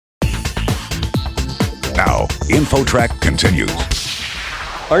Now, InfoTrack continues.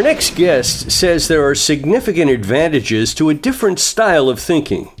 Our next guest says there are significant advantages to a different style of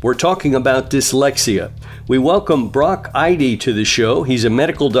thinking. We're talking about dyslexia. We welcome Brock Eide to the show. He's a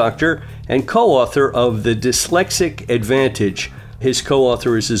medical doctor and co-author of the Dyslexic Advantage. His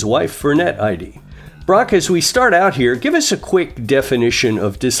co-author is his wife, Fernette Eide. Brock, as we start out here, give us a quick definition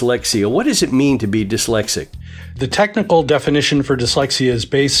of dyslexia. What does it mean to be dyslexic? The technical definition for dyslexia is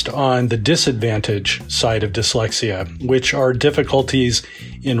based on the disadvantage side of dyslexia, which are difficulties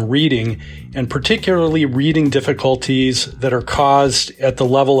in reading, and particularly reading difficulties that are caused at the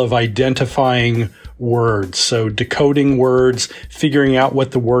level of identifying words. So decoding words, figuring out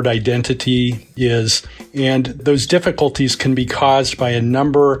what the word identity is, and those difficulties can be caused by a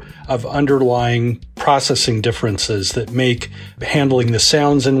number of underlying processing differences that make handling the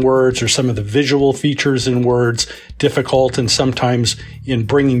sounds in words or some of the visual features in words difficult, and sometimes in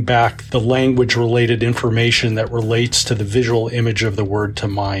bringing back the language-related information that relates to the visual image of the word to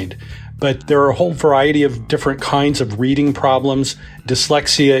mind. But there are a whole variety of different kinds of reading problems.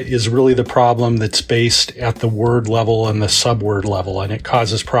 Dyslexia is really the problem that's based at the word level and the subword level, and it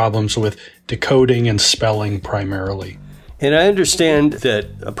causes problems with decoding and spelling primarily. And I understand that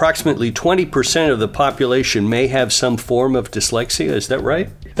approximately 20% of the population may have some form of dyslexia. Is that right?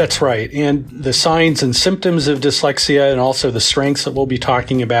 That's right. And the signs and symptoms of dyslexia and also the strengths that we'll be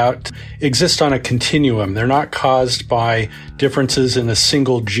talking about exist on a continuum. They're not caused by differences in a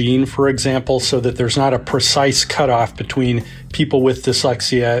single gene, for example, so that there's not a precise cutoff between people with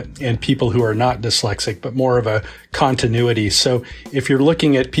dyslexia and people who are not dyslexic, but more of a continuity. So if you're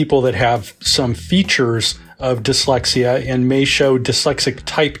looking at people that have some features of dyslexia and may show dyslexic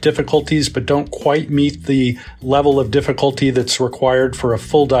type difficulties but don't quite meet the level of difficulty that's required for a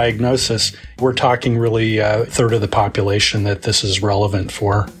full diagnosis, we're talking really a third of the population that this is relevant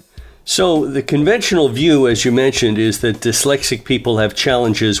for. So the conventional view, as you mentioned, is that dyslexic people have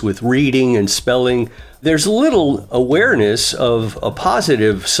challenges with reading and spelling. There's little awareness of a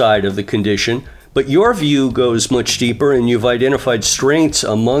positive side of the condition, but your view goes much deeper, and you've identified strengths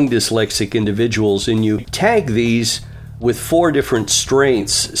among dyslexic individuals, and you tag these with 4 different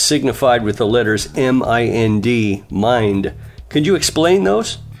strengths signified with the letters M-I-N-D, mind. Could you explain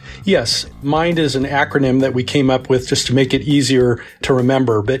those? Yes. MIND is an acronym that we came up with just to make it easier to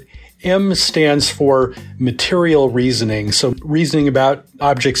remember, but M stands for material reasoning, so reasoning about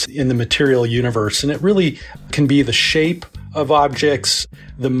objects in the material universe, and it really can be the shape of objects,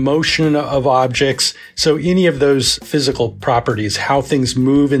 the motion of objects, so any of those physical properties, how things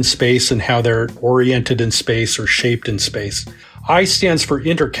move in space and how they're oriented in space or shaped in space. I stands for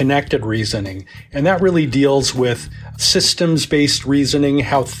interconnected reasoning, and that really deals with systems-based reasoning,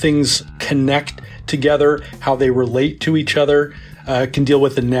 how things connect together, how they relate to each other. Can deal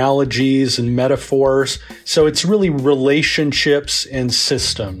with analogies and metaphors. So it's really relationships and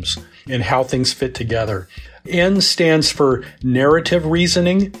systems and how things fit together. N stands for narrative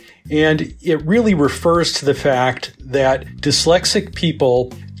reasoning, and it really refers to the fact that dyslexic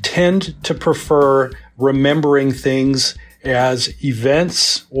people tend to prefer remembering things as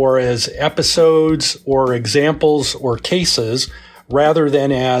events or as episodes or examples or cases, rather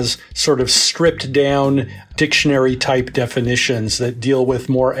than as sort of stripped down dictionary type definitions that deal with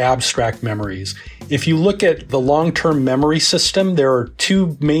more abstract memories. If you look at the long-term memory system, there are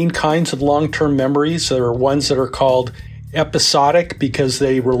 2 main kinds of long-term memories. There are ones that are called episodic because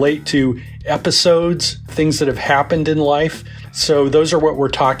they relate to episodes, things that have happened in life. So those are what we're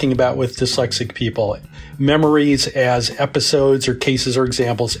talking about with dyslexic people. Memories as episodes or cases or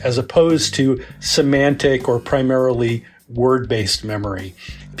examples, as opposed to semantic or primarily word-based memory.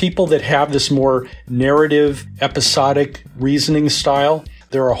 People that have this more narrative, episodic reasoning style,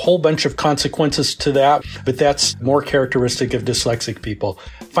 there are a whole bunch of consequences to that, but that's more characteristic of dyslexic people.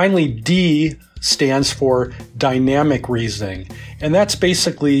 Finally, D stands for dynamic reasoning, and that's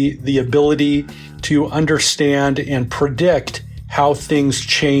basically the ability to understand and predict how things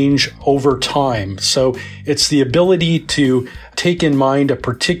change over time. So it's the ability to take in mind a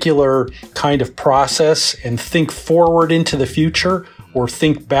particular kind of process and think forward into the future or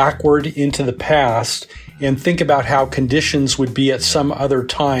think backward into the past and think about how conditions would be at some other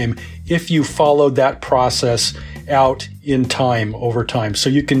time if you followed that process out in time, over time. So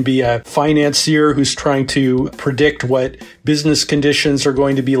you can be a financier who's trying to predict what business conditions are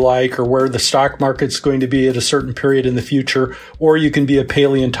going to be like or where the stock market's going to be at a certain period in the future, or you can be a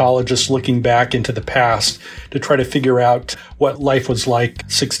paleontologist looking back into the past to try to figure out what life was like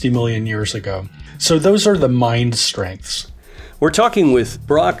 60 million years ago. So those are the mind strengths. We're talking with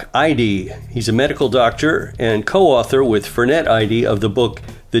Brock Eide. He's a medical doctor and co-author with Fernette Eide of the book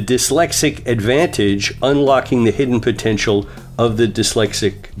The Dyslexic Advantage, Unlocking the Hidden Potential of the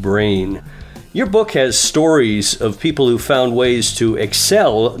Dyslexic Brain. Your book has stories of people who found ways to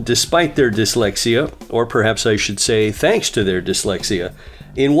excel despite their dyslexia, or perhaps I should say thanks to their dyslexia.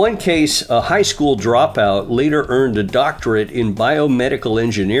 In one case, a high school dropout later earned a doctorate in biomedical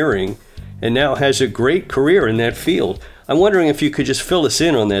engineering and now has a great career in that field. I'm wondering if you could just fill us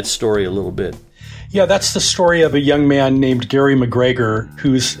in on that story a little bit. Yeah, that's the story of a young man named Gary McGregor,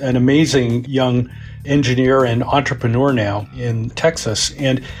 who's an amazing young engineer and entrepreneur now in Texas.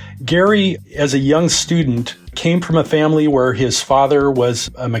 And Gary, as a young student, came from a family where his father was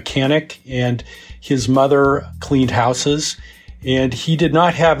a mechanic and his mother cleaned houses. And he did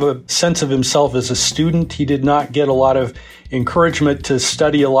not have a sense of himself as a student. He did not get a lot of encouragement to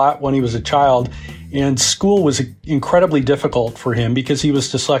study a lot when he was a child. And school was incredibly difficult for him because he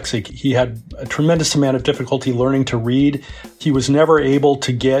was dyslexic. He had a tremendous amount of difficulty learning to read. He was never able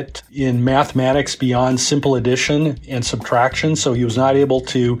to get in mathematics beyond simple addition and subtraction. So he was not able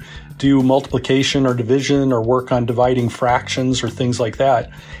to do multiplication or division or work on dividing fractions or things like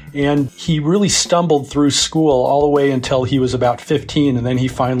that. And he really stumbled through school all the way until he was about 15, and then he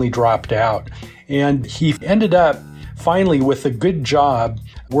finally dropped out. And he ended up finally with a good job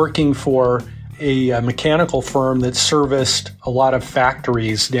working for a mechanical firm that serviced a lot of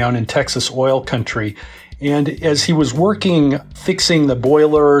factories down in Texas oil country. And as he was working, fixing the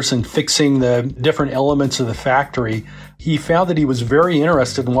boilers and fixing the different elements of the factory, he found that he was very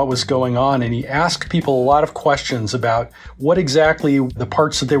interested in what was going on, and he asked people a lot of questions about what exactly the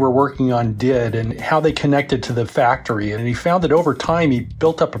parts that they were working on did and how they connected to the factory. And he found that over time, he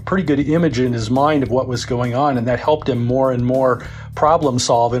built up a pretty good image in his mind of what was going on, and that helped him more and more problem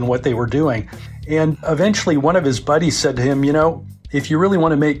solve in what they were doing. And eventually, one of his buddies said to him, if you really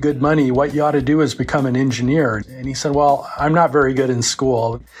want to make good money, what you ought to do is become an engineer. And he said, well, I'm not very good in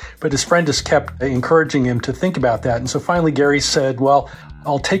school. But his friend just kept encouraging him to think about that. And so finally, Gary said, well,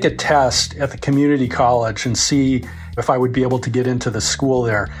 I'll take a test at the community college and see if I would be able to get into the school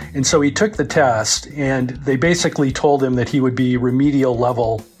there. And so he took the test, and they basically told him that he would be remedial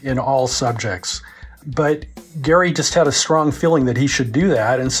level in all subjects. But Gary just had a strong feeling that he should do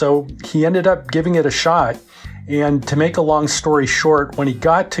that. And so he ended up giving it a shot. And to make a long story short, when he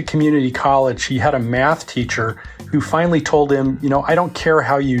got to community college, he had a math teacher who finally told him, I don't care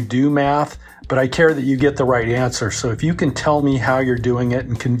how you do math, but I care that you get the right answer. So if you can tell me how you're doing it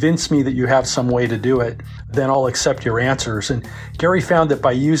and convince me that you have some way to do it, then I'll accept your answers. And Gary found that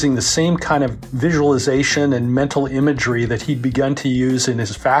by using the same kind of visualization and mental imagery that he'd begun to use in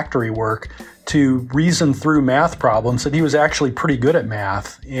his factory work to reason through math problems, that he was actually pretty good at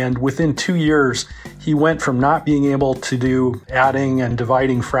math. And within 2 years, he went from not being able to do adding and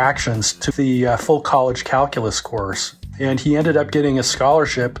dividing fractions to the full college calculus course. And he ended up getting a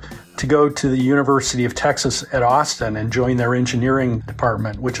scholarship to go to the University of Texas at Austin and join their engineering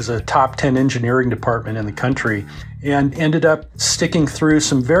department, which is a top 10 engineering department in the country, and ended up sticking through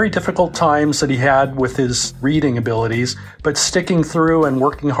some very difficult times that he had with his reading abilities, but sticking through and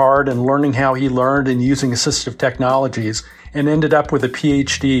working hard and learning how he learned and using assistive technologies, and ended up with a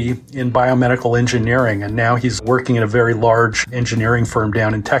PhD in biomedical engineering. And now he's working at a very large engineering firm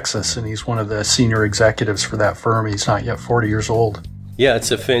down in Texas, and he's one of the senior executives for that firm. He's not yet 40 years old. Yeah,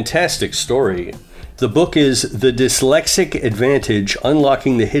 it's a fantastic story. The book is The Dyslexic Advantage,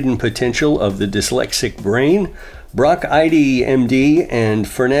 Unlocking the Hidden Potential of the Dyslexic Brain. Brock Eide M.D. and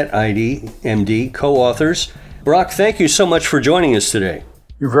Fernette Eide M.D., co-authors. Brock, thank you so much for joining us today.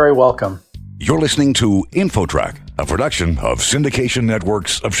 You're very welcome. You're listening to InfoTrack, a production of Syndication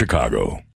Networks of Chicago.